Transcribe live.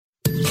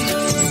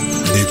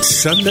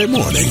It's Sunday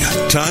morning.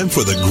 Time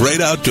for the great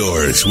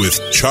outdoors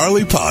with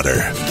Charlie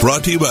Potter.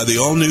 Brought to you by the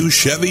all-new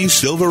Chevy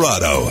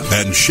Silverado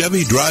and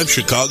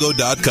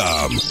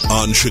ChevyDriveChicago.com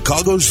on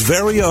Chicago's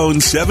very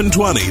own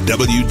 720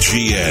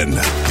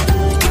 WGN.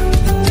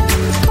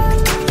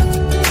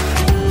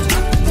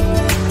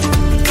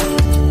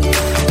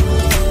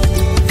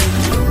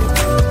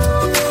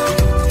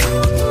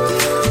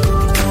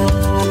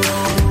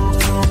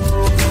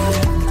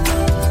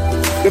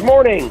 Good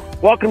morning.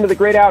 Welcome to the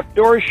Great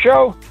Outdoors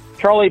Show.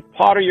 Charlie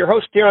Potter, your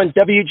host here on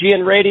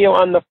WGN Radio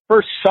on the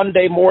first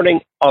Sunday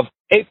morning of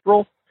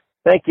April.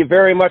 Thank you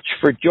very much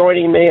for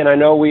joining me, and I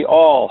know we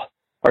all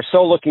are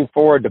so looking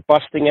forward to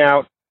busting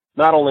out,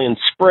 not only in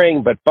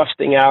spring, but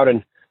busting out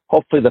in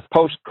hopefully the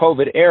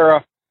post-COVID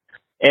era.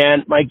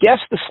 And my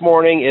guest this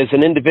morning is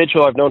an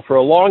individual I've known for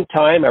a long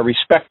time. I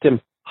respect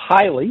him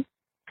highly.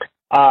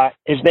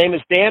 His name is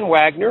Dan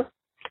Wagner,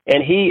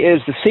 and he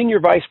is the Senior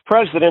Vice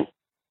President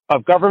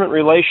of Government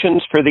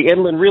Relations for the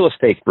Inland Real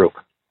Estate Group.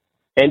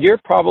 And you're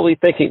probably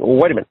thinking, well,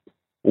 wait a minute,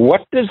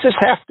 what does this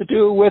have to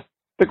do with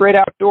the great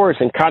outdoors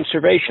and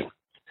conservation?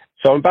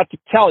 So I'm about to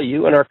tell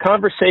you, and our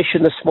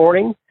conversation this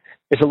morning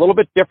is a little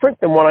bit different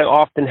than what I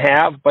often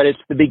have, but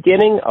it's the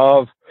beginning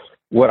of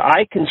what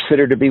I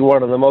consider to be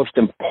one of the most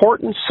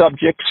important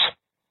subjects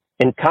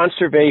in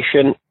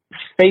conservation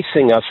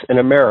facing us in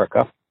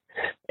America.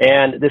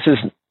 And this is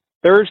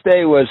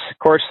Thursday was, of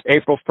course,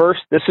 April 1st.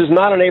 This is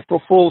not an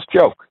April Fool's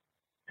joke.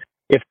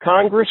 If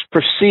Congress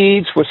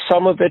proceeds with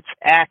some of its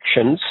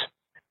actions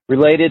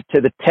related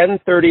to the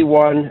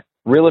 1031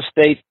 real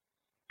estate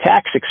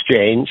tax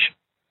exchange,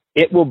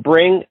 it will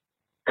bring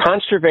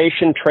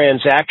conservation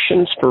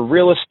transactions for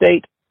real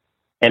estate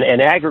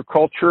and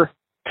agriculture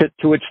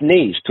to its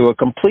knees, to a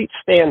complete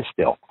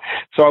standstill.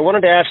 So I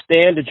wanted to ask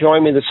Dan to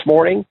join me this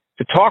morning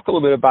to talk a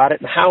little bit about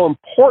it and how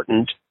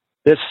important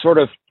this sort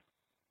of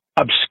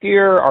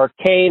obscure,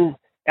 arcane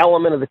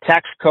element of the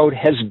tax code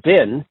has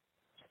been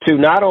to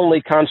not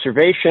only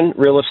conservation,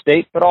 real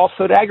estate, but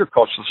also to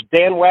agriculture. So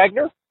Dan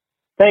Wagner,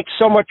 thanks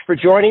so much for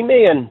joining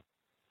me. And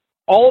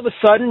all of a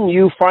sudden,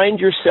 you find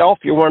yourself,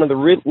 you're one of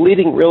the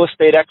leading real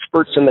estate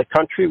experts in the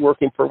country,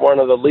 working for one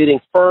of the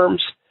leading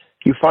firms.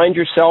 You find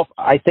yourself,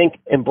 I think,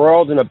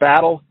 embroiled in a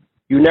battle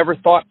you never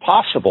thought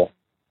possible.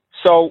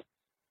 So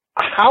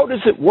how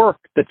does it work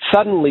that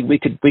suddenly we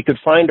could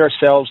find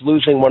ourselves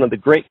losing one of the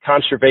great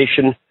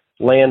conservation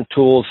land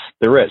tools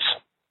there is?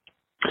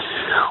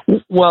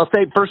 Well,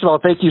 first of all,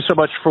 thank you so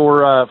much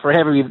for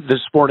having me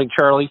this morning,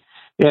 Charlie.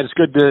 And it's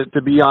good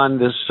to be on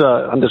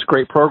this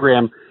great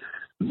program.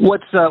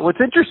 What's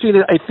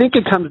interesting, I think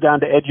it comes down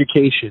to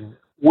education.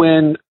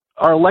 When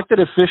our elected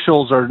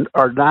officials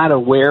are not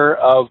aware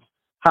of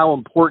how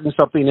important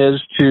something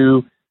is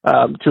to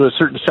a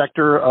certain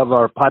sector of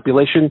our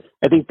population,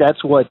 I think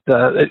that's what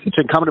it's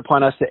incumbent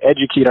upon us to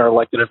educate our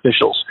elected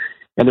officials.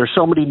 And there's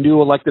so many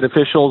new elected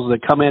officials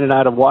that come in and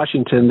out of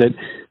Washington that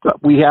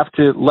we have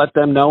to let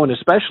them know, and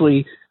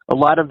especially a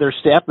lot of their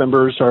staff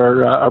members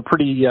are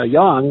pretty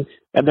young,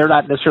 and they're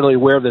not necessarily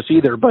aware of this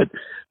either. But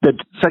the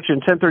Section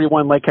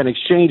 1031 like-kind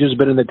exchange has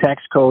been in the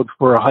tax code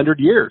for 100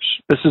 years.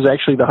 This is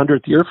actually the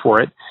 100th year for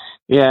it.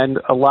 And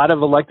a lot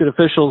of elected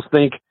officials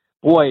think,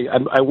 boy,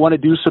 I want to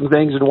do some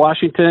things in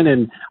Washington,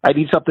 and I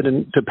need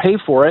something to pay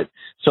for it,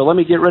 so let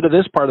me get rid of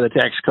this part of the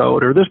tax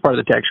code or this part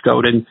of the tax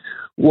code. And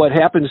what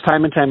happens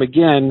time and time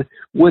again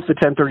with the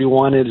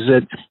 1031 is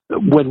that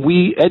when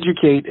we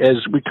educate,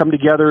 as we come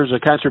together as a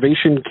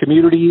conservation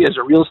community, as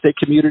a real estate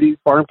community,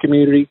 farm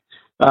community,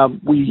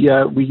 we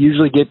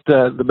usually get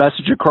the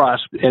message across.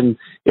 And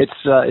it's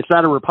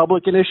not a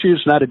Republican issue,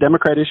 it's not a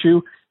Democrat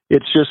issue.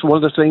 It's just one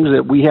of those things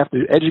that we have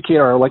to educate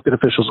our elected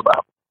officials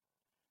about.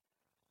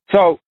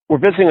 So we're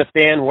visiting with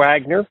Dan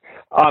Wagner.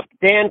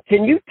 Dan,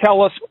 can you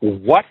tell us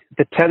what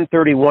the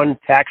 1031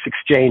 tax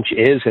exchange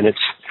is in its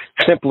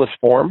simplest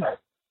form?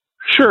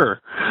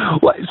 Sure.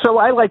 Well, so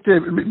I like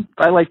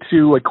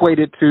to equate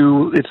it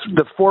to it's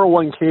the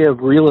 401k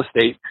of real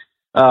estate,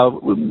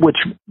 which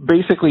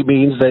basically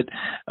means that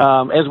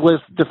as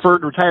with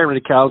deferred retirement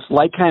accounts,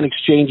 like-kind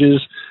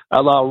exchanges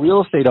allow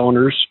real estate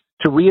owners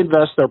to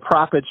reinvest their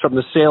profits from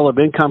the sale of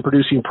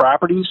income-producing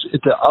properties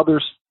into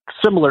other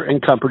similar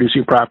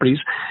income-producing properties,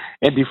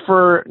 and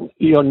defer,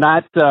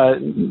 not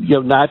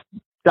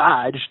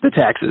dodge the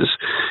taxes.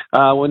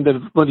 When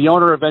the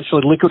owner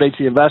eventually liquidates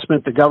the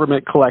investment, the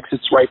government collects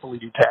its rightfully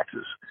due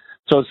taxes.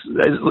 So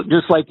it's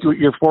just like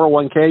your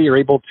 401k, you're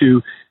able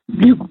to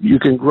you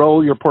can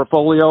grow your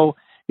portfolio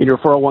in your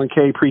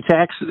 401k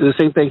pre-tax. The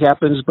same thing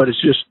happens, but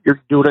it's just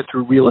you're doing it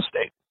through real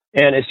estate.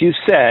 And as you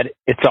said,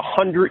 it's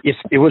 100.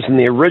 It was in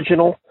the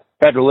original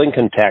federal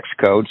income tax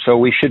code, so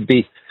we should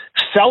be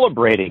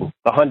celebrating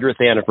the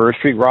 100th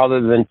anniversary rather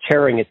than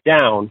tearing it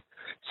down.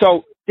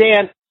 So,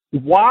 Dan,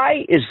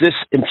 why is this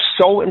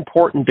so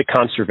important to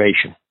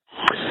conservation?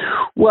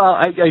 Well,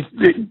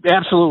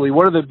 absolutely.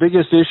 One of the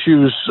biggest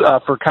issues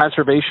for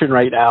conservation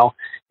right now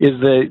is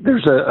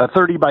there's a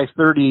 30 by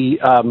 30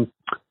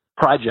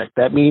 project.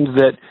 That means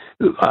that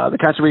the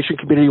conservation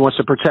community wants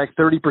to protect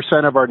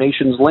 30% of our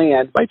nation's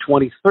land by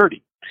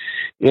 2030.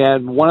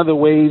 And one of the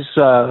ways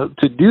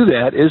to do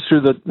that is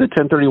through the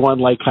 1031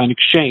 like-kind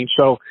exchange.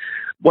 So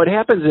what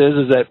happens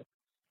is that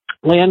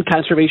land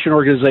conservation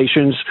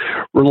organizations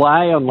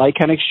rely on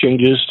like-kind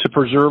exchanges to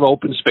preserve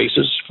open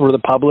spaces for the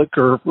public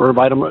or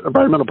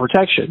environmental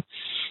protection.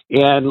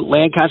 And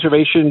land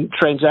conservation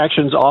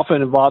transactions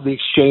often involve the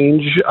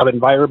exchange of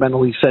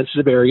environmentally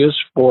sensitive areas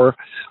for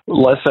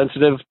less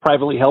sensitive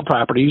privately held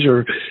properties,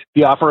 or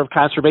the offer of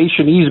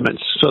conservation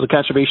easements. So the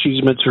conservation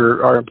easements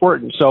are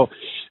important. So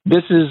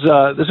this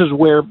is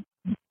where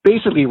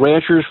basically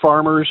ranchers,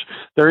 farmers,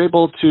 they're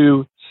able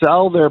to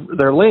sell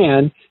their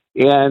land,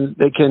 and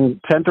they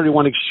can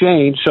 1031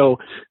 exchange, so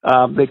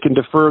they can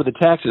defer the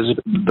taxes.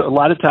 A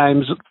lot of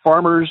times,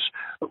 farmers,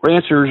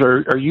 ranchers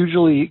are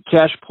usually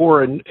cash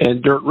poor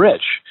and dirt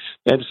rich.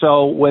 And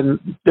so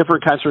when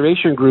different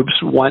conservation groups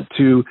want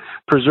to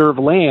preserve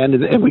land,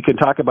 and we can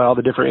talk about all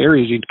the different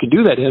areas you can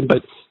do that in,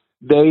 but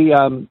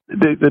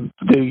the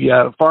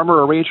farmer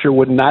or rancher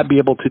would not be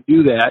able to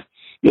do that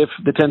if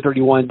the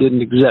 1031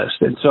 didn't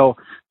exist. And so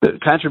the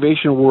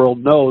conservation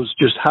world knows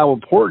just how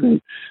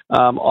important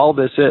all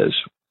this is.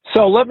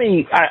 So let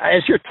me,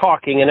 as you're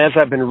talking and as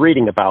I've been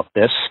reading about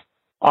this,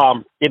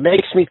 it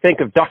makes me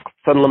think of Ducks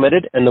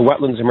Unlimited and the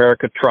Wetlands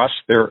America Trust,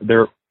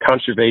 their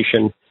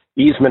conservation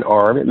easement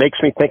arm. It makes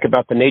me think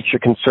about the Nature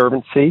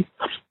Conservancy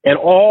and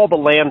all the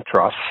land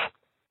trusts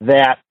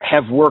that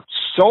have worked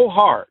so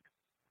hard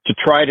to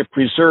try to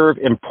preserve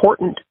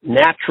important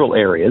natural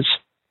areas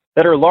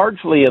that are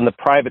largely in the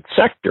private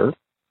sector.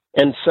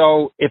 And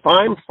so if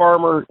I'm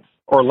farmer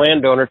or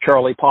landowner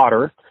Charlie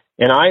Potter,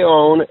 and I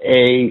own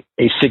a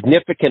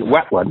significant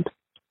wetland,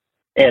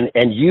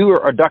 and you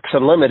are Ducks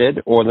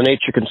Unlimited or the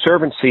Nature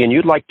Conservancy, and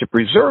you'd like to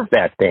preserve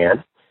that,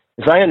 Dan,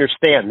 as I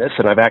understand this,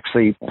 and I've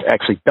actually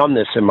done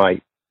this in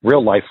my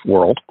real life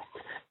world,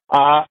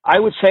 I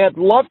would say I'd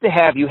love to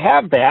have you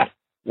have that.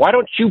 Why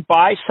don't you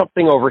buy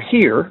something over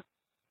here,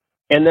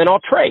 and then I'll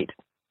trade?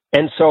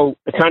 And so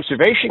the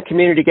conservation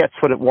community gets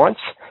what it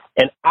wants,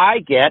 and I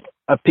get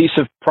a piece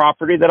of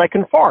property that I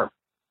can farm.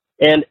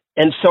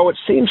 And so it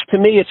seems to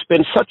me it's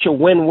been such a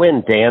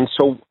win-win, Dan.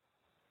 So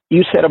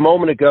you said a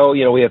moment ago,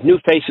 we have new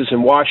faces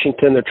in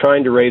Washington. They're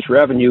trying to raise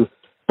revenue.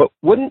 But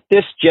wouldn't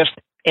this just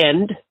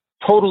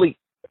totally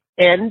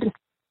end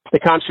the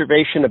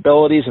conservation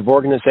abilities of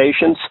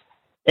organizations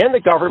and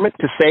the government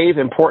to save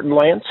important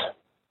lands?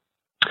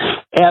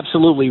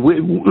 Absolutely.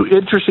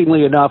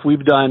 Interestingly enough,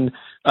 we've done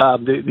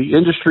the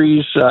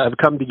industries have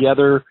come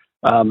together.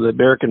 The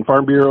American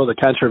Farm Bureau, the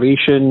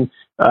conservation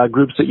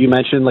groups that you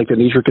mentioned, like the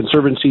Nature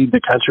Conservancy,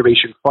 the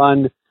Conservation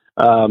Fund,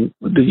 the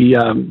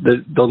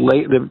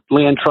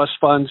land trust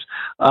funds,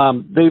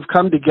 they've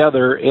come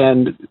together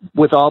and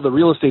with all the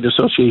real estate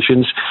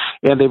associations,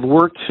 and they've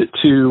worked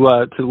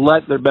to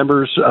let their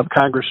members of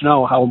Congress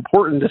know how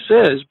important this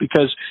is,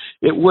 because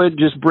it would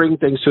just bring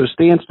things to a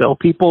standstill.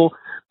 People,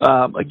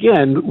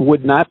 again,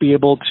 would not be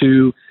able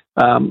to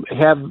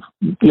have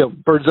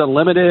Birds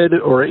Unlimited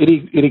or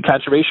any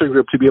conservation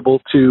group to be able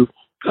to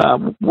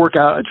work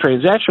out a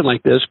transaction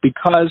like this,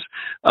 because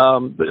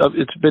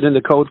it's been in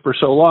the code for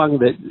so long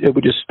that it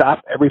would just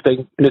stop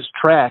everything in its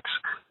tracks.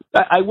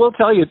 I will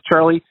tell you,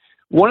 Charlie,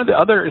 one of the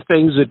other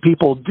things that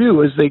people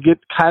do is they get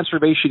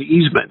conservation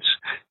easements,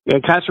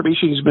 and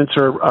conservation easements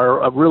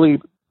are a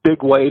really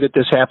big way that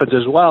this happens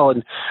as well.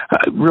 And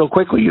real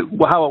quickly,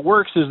 how it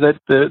works is that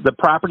the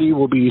property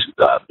will be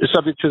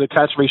subject to the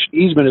conservation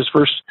easement is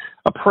first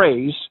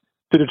appraised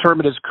to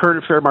determine its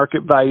current fair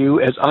market value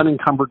as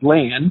unencumbered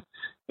land.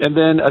 And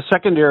then a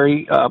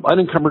secondary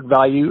unencumbered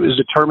value is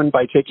determined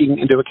by taking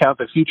into account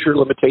the future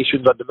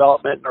limitations on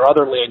development or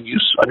other land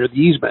use under the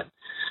easement.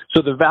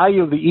 So the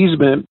value of the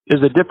easement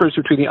is the difference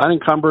between the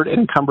unencumbered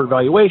and encumbered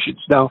valuations.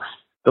 Now,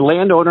 the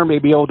landowner may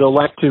be able to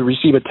elect to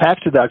receive a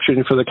tax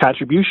deduction for the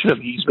contribution of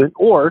the easement,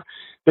 or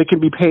they can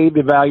be paid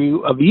the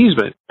value of the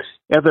easement.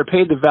 If they're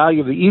paid the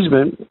value of the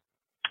easement,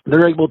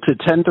 they're able to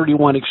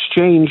 1031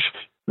 exchange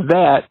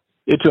that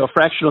into a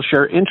fractional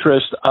share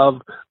interest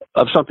of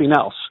something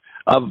else,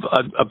 of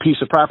a piece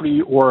of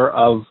property, or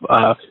of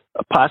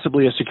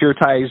possibly a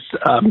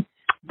securitized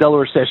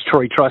Delaware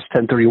Statutory Trust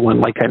 1031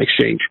 like-kind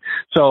exchange.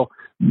 So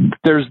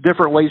there's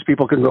different ways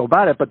people can go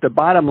about it, but the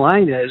bottom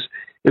line is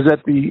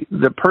that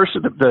the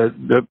person,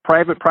 the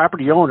private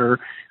property owner,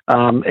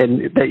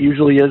 and that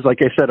usually is, like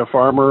I said, a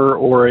farmer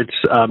or it's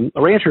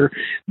a rancher,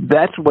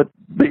 that's what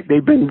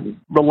they've been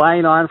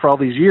relying on for all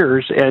these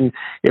years. And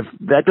if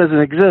that doesn't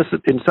exist,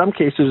 in some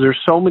cases, there's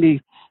so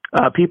many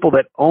people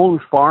that own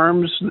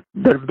farms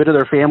that have been in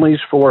their families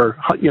for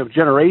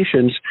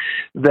generations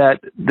that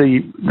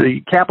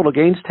the capital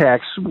gains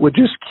tax would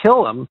just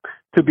kill them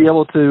to be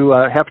able to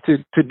have to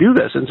do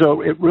this. And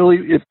so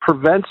it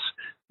prevents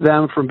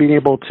them from being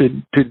able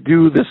to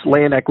do this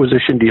land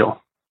acquisition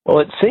deal. Well,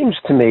 it seems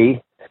to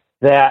me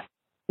that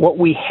what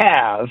we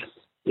have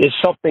is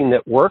something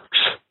that works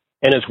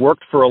and has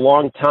worked for a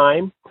long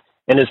time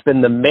and has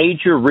been the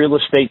major real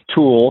estate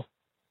tool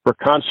for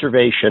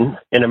conservation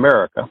in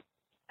America.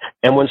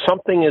 And when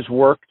something has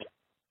worked,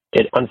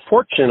 it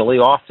unfortunately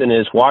often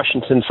is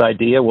Washington's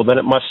idea, well, then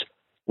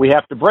we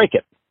have to break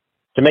it.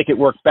 to make it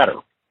work better.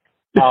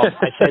 I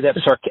say that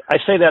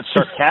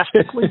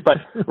sarcastically, but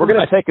we're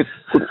going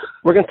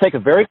to take a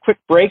very quick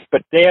break.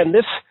 But Dan,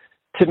 this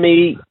to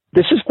me,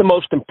 this is the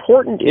most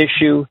important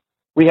issue.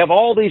 We have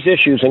all these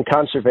issues in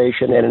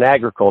conservation and in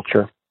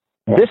agriculture.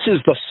 This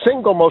is the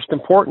single most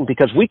important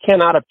because we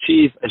cannot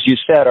achieve, as you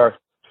said, our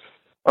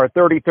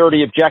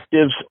 30-30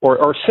 objectives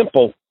or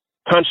simple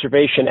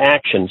conservation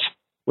actions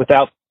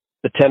without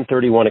the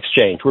 1031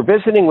 exchange. We're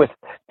visiting with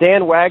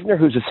Dan Wagner,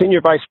 who's a Senior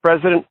Vice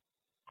President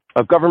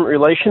of Government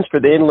Relations for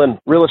the Inland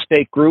Real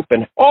Estate Group,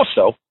 and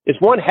also is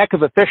one heck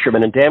of a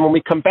fisherman. And Dan, when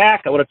we come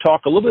back, I want to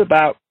talk a little bit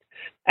about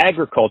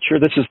agriculture.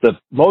 This is the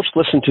most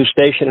listened to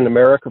station in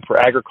America for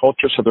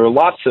agriculture, so there are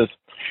lots of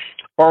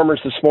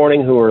farmers this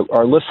morning who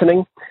are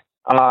listening,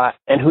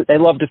 and who they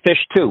love to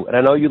fish too. And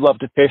I know you love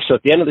to fish, so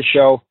at the end of the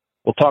show,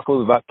 we'll talk a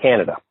little bit about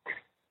Canada.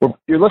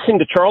 You're listening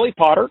to Charlie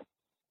Potter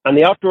on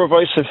the Outdoor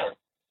Voice of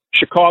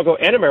Chicago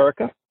and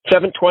America,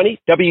 720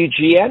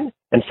 WGN.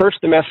 And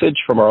first, a message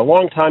from our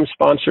longtime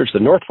sponsors, the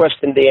Northwest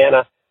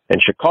Indiana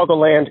and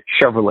Chicagoland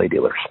Chevrolet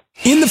dealers.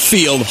 In the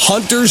field,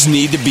 hunters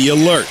need to be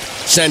alert,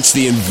 sense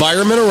the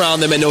environment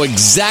around them and know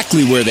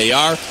exactly where they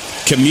are,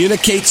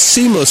 communicate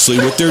seamlessly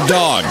with their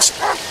dogs.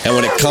 And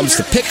when it comes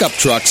to pickup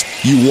trucks,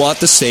 you want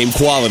the same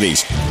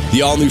qualities.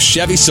 The all-new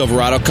Chevy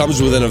Silverado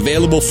comes with an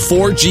available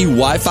 4G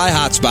Wi-Fi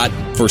hotspot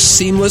for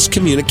seamless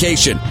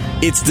communication.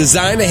 It's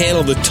designed to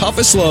handle the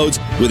toughest loads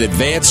with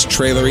advanced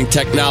trailering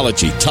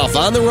technology, tough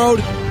on the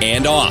road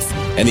and off.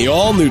 And the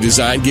all-new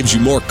design gives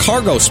you more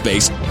cargo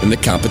space than the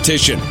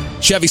competition.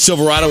 Chevy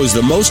Silverado is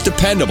the most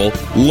dependable,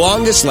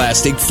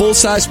 longest-lasting,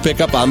 full-size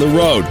pickup on the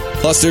road.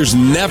 Plus, there's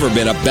never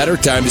been a better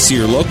time to see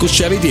your local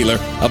Chevy dealer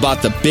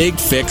about the Big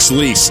Fix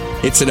lease.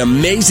 It's an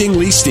amazing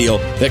lease deal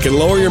that can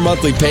lower your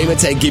monthly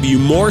payments and give you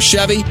more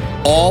Chevy,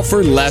 all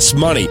for less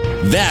money.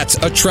 That's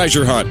a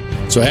treasure hunt.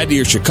 So head to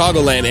your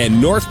Chicagoland and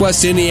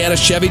Northwest Indiana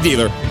Chevy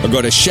dealer or go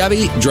to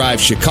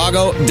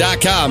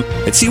ChevyDriveChicago.com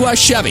and see why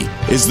Chevy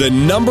is the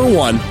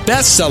 #1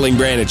 best-selling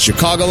brand in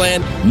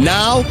Chicagoland,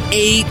 now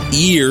 8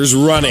 years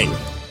running.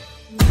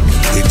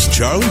 It's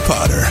Charlie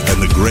Potter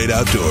and the Great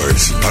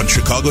Outdoors on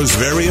Chicago's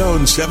very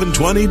own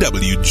 720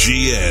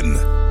 WGN.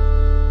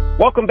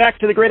 Welcome back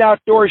to the Great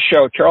Outdoors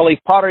Show. Charlie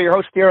Potter, your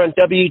host here on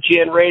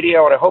WGN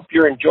Radio, and I hope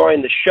you're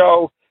enjoying the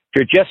show. If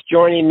you're just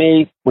joining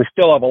me, we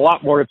still have a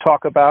lot more to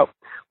talk about.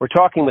 We're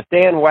talking with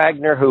Dan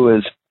Wagner, who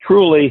is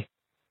truly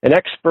an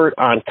expert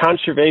on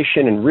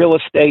conservation and real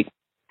estate,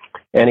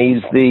 and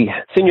he's the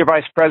Senior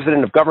Vice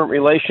President of Government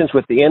Relations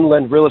with the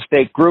Inland Real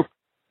Estate Group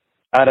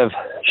out of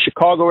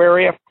Chicago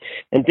area.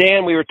 And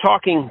Dan, we were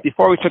talking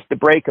before we took the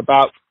break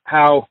about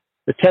how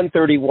the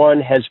 1031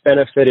 has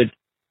benefited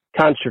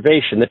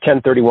conservation, the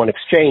 1031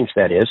 exchange,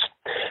 that is.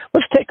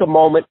 Let's take a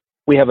moment.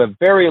 We have a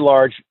very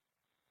large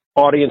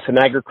audience in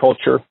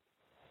agriculture.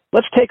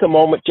 Let's take a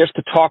moment just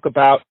to talk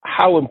about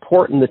how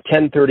important the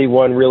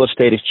 1031 real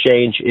estate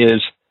exchange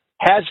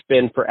has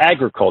been for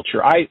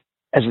agriculture. I,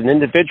 as an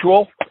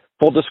individual,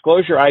 full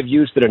disclosure, I've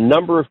used it a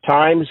number of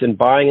times in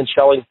buying and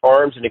selling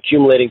farms and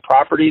accumulating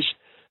properties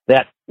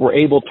that were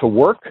able to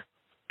work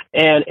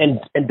and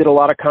did a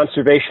lot of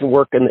conservation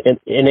work in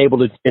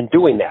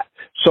doing that.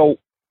 So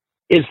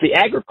is the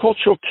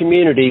agricultural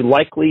community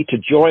likely to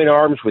join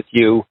arms with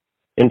you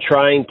in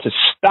trying to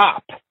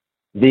stop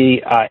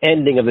the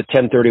ending of the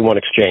 1031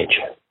 exchange?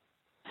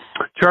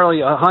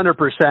 Charlie,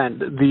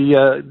 100%.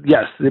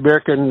 Yes, the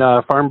American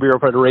Farm Bureau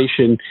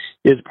Federation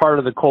is part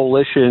of the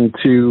coalition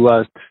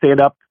to stand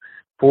up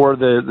for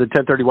the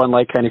 1031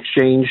 like-kind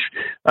exchange.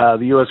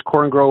 The U.S.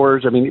 corn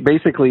growers, I mean,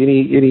 basically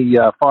any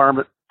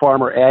farm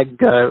or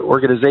ag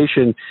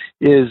organization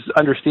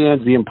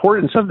understands the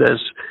importance of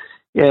this.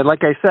 And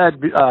like I said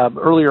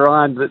earlier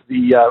on,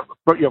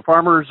 the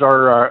farmers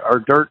are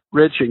dirt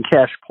rich and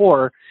cash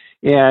poor.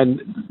 And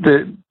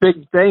the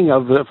big thing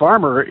of the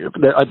farmer,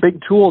 a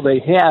big tool they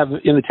have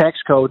in the tax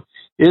code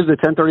is the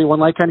 1031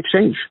 like-kind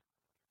exchange.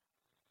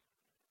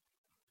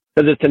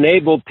 Because it's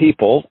enabled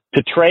people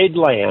to trade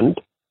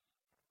land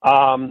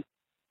and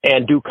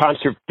do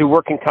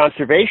work in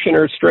conservation,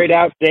 or straight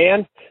out,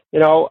 Dan,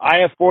 I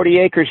have 40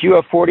 acres, you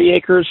have 40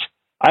 acres.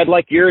 I'd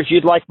like yours,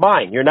 you'd like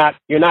mine. You're not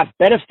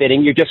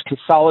benefiting, you're just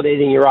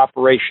consolidating your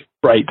operation.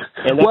 Right.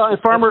 And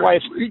farmer,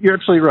 you're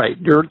absolutely right.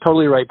 You're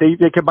totally right.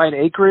 They combine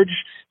acreage,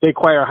 they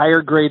acquire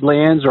higher grade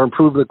lands or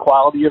improve the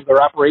quality of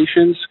their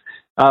operations.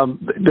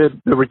 The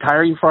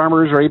retiring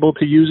farmers are able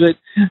to use it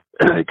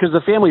because the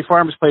family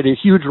farms played a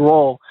huge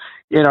role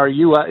in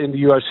the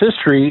U.S.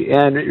 history,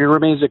 and it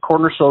remains a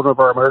cornerstone of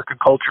our American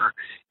culture.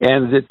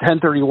 And the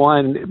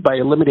 1031, by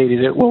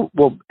eliminating it, will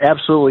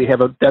absolutely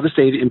have a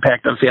devastating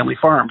impact on family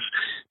farms,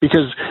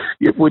 because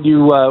when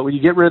you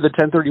get rid of the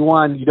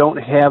 1031, you don't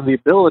have the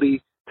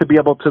ability to be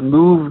able to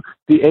move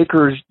the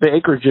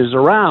acreages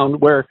around.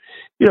 Where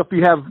if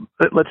you have,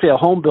 let's say, a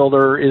home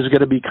builder is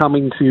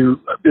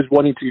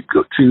wanting to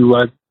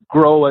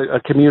grow a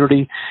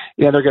community,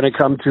 and they're going to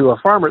come to a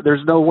farmer,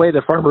 there's no way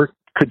the farmer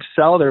could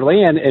sell their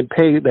land and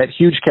pay that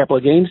huge capital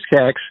gains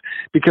tax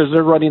because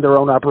they're running their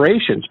own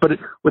operations. But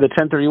with a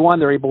 1031,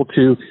 they're able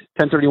to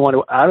 1031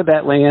 out of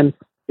that land.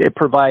 It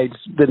provides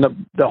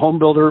the home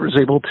builder is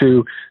able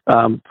to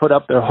put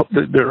up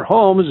their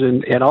homes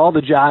and all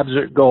the jobs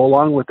that go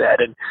along with that.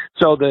 And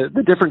so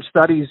the different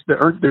studies,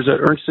 there's an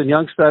Ernst &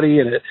 Young study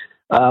and a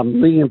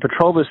Lee and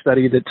Petrova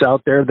study that's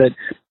out there that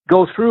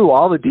go through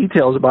all the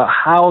details about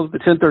how the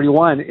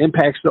 1031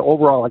 impacts the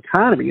overall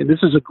economy. And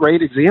this is a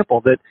great example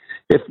that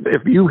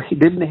if you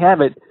didn't have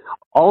it,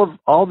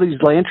 all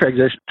these land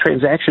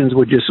transactions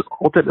would just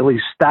ultimately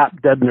stop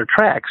dead in their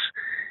tracks.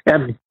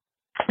 And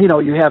you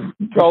have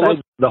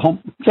the home.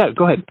 Yeah,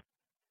 go ahead.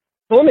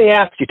 Well, let me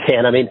ask you,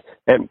 Dan. I mean,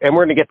 and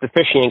we're going to get to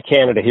fishing in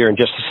Canada here in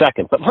just a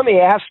second, but let me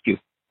ask you.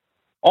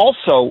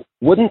 Also,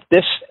 wouldn't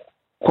this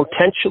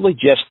potentially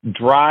just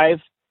drive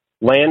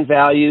land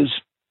values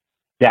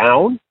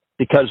down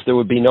because there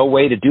would be no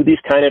way to do these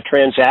kind of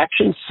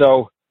transactions?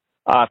 So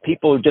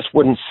people just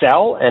wouldn't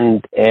sell,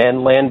 and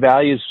land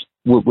values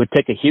would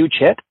take a huge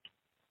hit.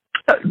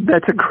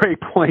 That's a great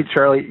point,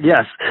 Charlie.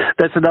 Yes,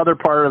 that's another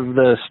part of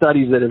the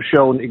studies that have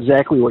shown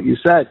exactly what you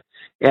said.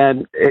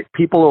 And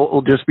people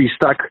will just be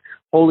stuck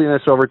holding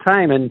this over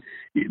time. And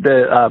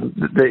the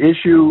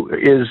issue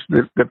is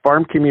the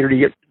farm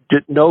community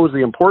knows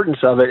the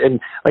importance of it.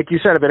 And like you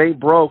said, if it ain't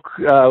broke,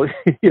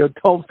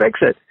 don't fix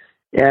it.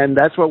 And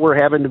that's what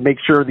we're having to make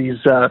sure these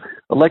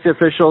elected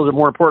officials and,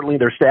 more importantly,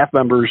 their staff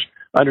members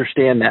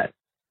understand that.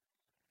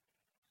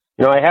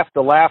 I have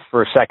to laugh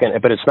for a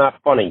second, but it's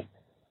not funny.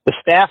 The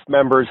staff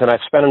members, and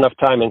I've spent enough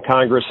time in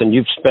Congress, and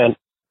you've spent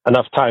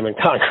enough time in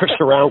Congress,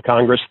 around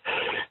Congress,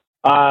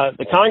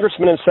 the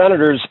congressmen and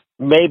senators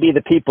may be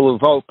the people who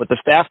vote, but the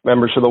staff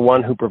members are the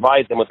one who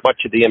provide them with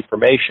much of the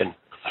information.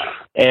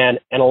 And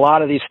a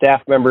lot of these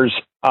staff members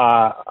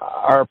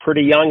are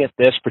pretty young at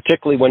this,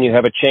 particularly when you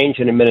have a change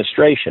in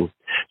administration.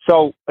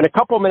 So in a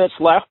couple of minutes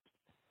left,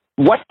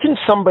 what can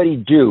somebody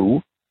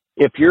do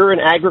if you're in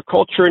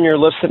agriculture and you're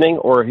listening,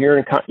 or if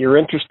you're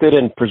interested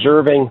in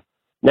preserving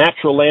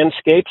natural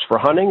landscapes for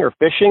hunting or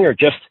fishing, or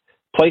just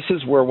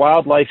places where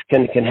wildlife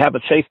can have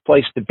a safe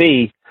place to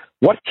be?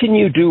 What can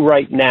you do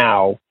right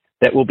now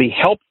that will be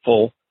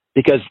helpful?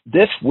 Because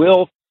this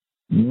will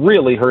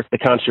really hurt the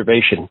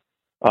conservation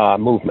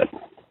movement.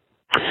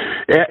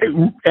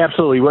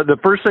 Absolutely. Well, the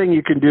first thing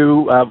you can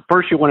do,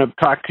 first you want to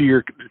talk to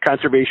your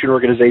conservation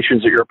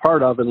organizations that you're a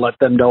part of and let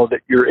them know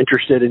that you're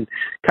interested in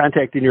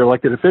contacting your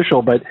elected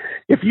official. But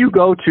if you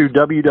go to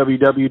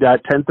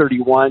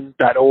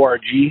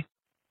www.1031.org,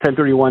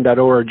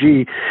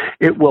 1031.org,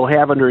 it will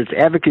have under its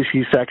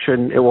advocacy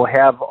section, it will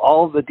have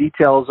all of the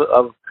details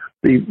of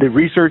the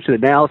research and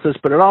analysis,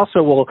 but it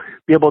also will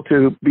be able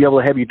to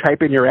have you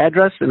type in your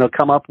address, and it'll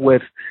come up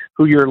with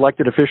who your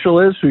elected official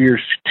is, who your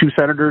two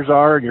senators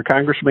are, and your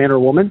congressman or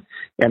woman,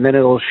 and then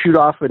it'll shoot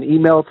off an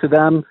email to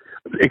them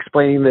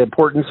explaining the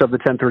importance of the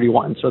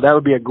 1031. So that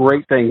would be a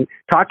great thing.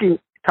 Talking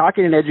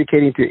and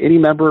educating to any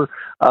member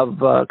of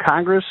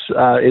Congress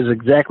is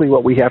exactly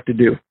what we have to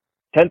do.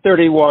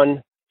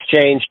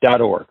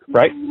 1031exchange.org,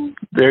 right?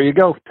 There you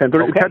go.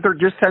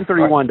 Just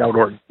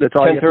 1031.org. That's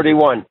all.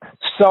 1031.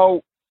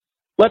 So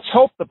let's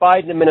hope the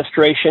Biden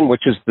administration,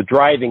 which is the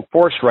driving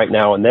force right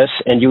now in this,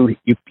 and you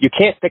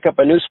can't pick up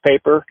a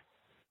newspaper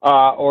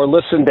or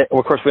listen to,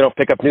 well, of course, we don't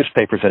pick up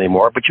newspapers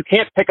anymore, but you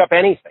can't pick up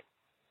anything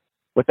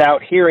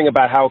without hearing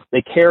about how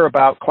they care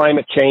about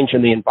climate change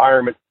and the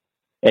environment,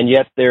 and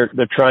yet they're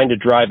trying to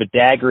drive a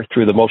dagger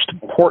through the most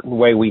important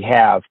way we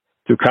have,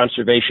 through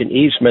conservation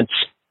easements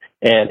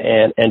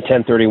and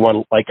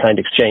 1031 like-kind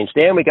exchange.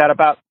 Dan, we got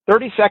about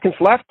 30 seconds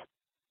left.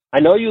 I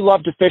know you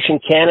love to fish in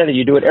Canada.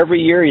 You do it every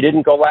year. You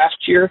didn't go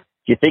last year. Do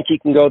you think you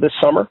can go this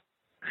summer?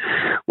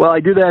 Well, I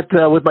do that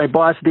with my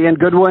boss, Dan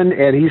Goodwin,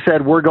 and he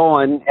said, we're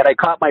going. And I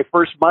caught my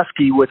first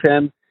muskie with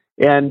him,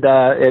 and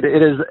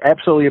it is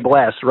absolutely a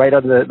blast right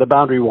on the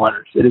boundary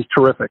waters. It is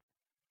terrific.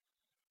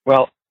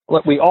 Well,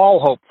 look, we all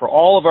hope for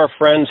all of our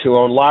friends who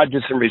own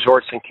lodges and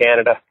resorts in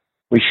Canada.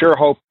 We sure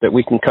hope that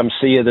we can come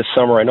see you this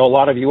summer. I know a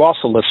lot of you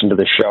also listen to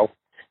this show.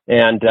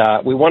 And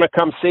we want to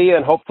come see you,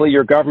 and hopefully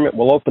your government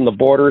will open the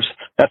borders.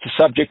 That's a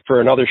subject for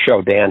another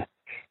show, Dan.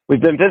 We've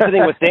been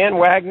visiting with Dan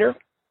Wagner,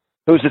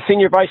 who's the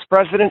Senior Vice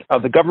President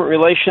of the Government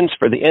Relations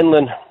for the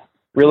Inland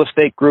Real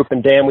Estate Group.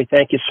 And Dan, we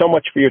thank you so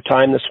much for your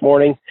time this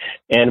morning,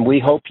 and we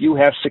hope you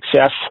have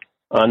success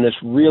on this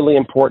really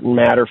important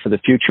matter for the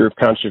future of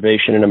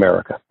conservation in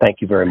America.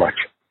 Thank you very much.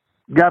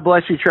 God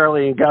bless you,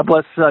 Charlie, and God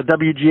bless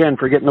WGN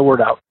for getting the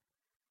word out.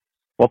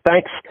 Well,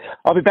 thanks.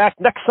 I'll be back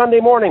next Sunday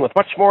morning with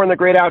much more in the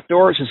great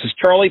outdoors. This is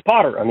Charlie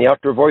Potter on the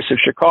Outdoor Voice of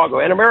Chicago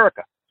and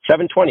America,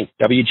 720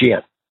 WGN.